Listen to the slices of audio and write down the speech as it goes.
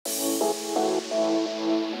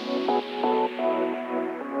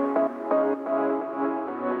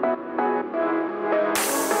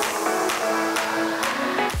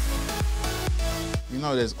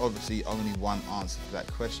there's obviously only one answer to that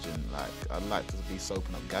question. Like, I'd like to be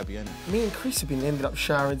soaping up Gabby, innit? Me and Chris have been ended up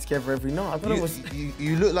showering together every night. I don't know what's...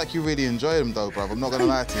 You look like you really enjoy them though, bruv. I'm not gonna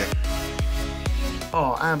lie to you.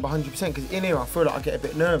 Oh, Amber, 100%, because in here I feel like I get a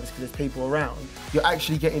bit nervous because there's people around. You're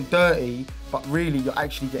actually getting dirty, but really you're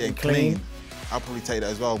actually getting clean. I'll probably take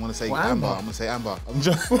that as well. I'm gonna say Well, Amber. Amber. I'm gonna say Amber. I'm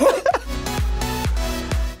just...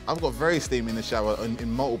 I've got very steamy in the shower,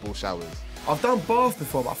 in multiple showers. I've done bath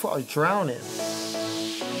before, but I thought I was drowning.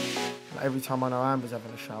 Like, every time I know Amber's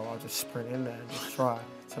having a shower, I'll just sprint in there and just try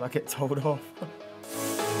till I get told off.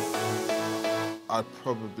 I'd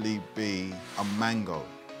probably be a mango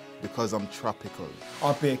because I'm tropical.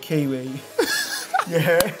 I'd be a kiwi.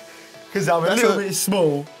 Yeah, because I'm a little bit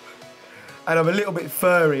small and I'm a little bit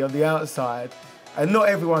furry on the outside. And not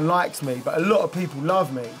everyone likes me, but a lot of people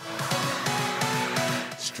love me.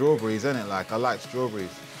 Strawberries, isn't it? Like, I like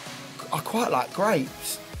strawberries. I quite like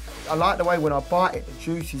grapes. I like the way when I bite it, the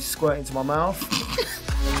juices squirt into my mouth.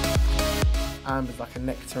 Amber's like a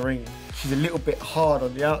nectarine. She's a little bit hard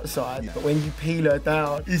on the outside, but when you peel her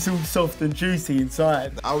down, it's all soft and juicy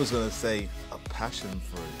inside. I was gonna say a passion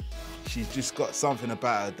fruit. She's just got something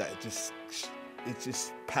about her that it's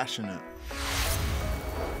just passionate.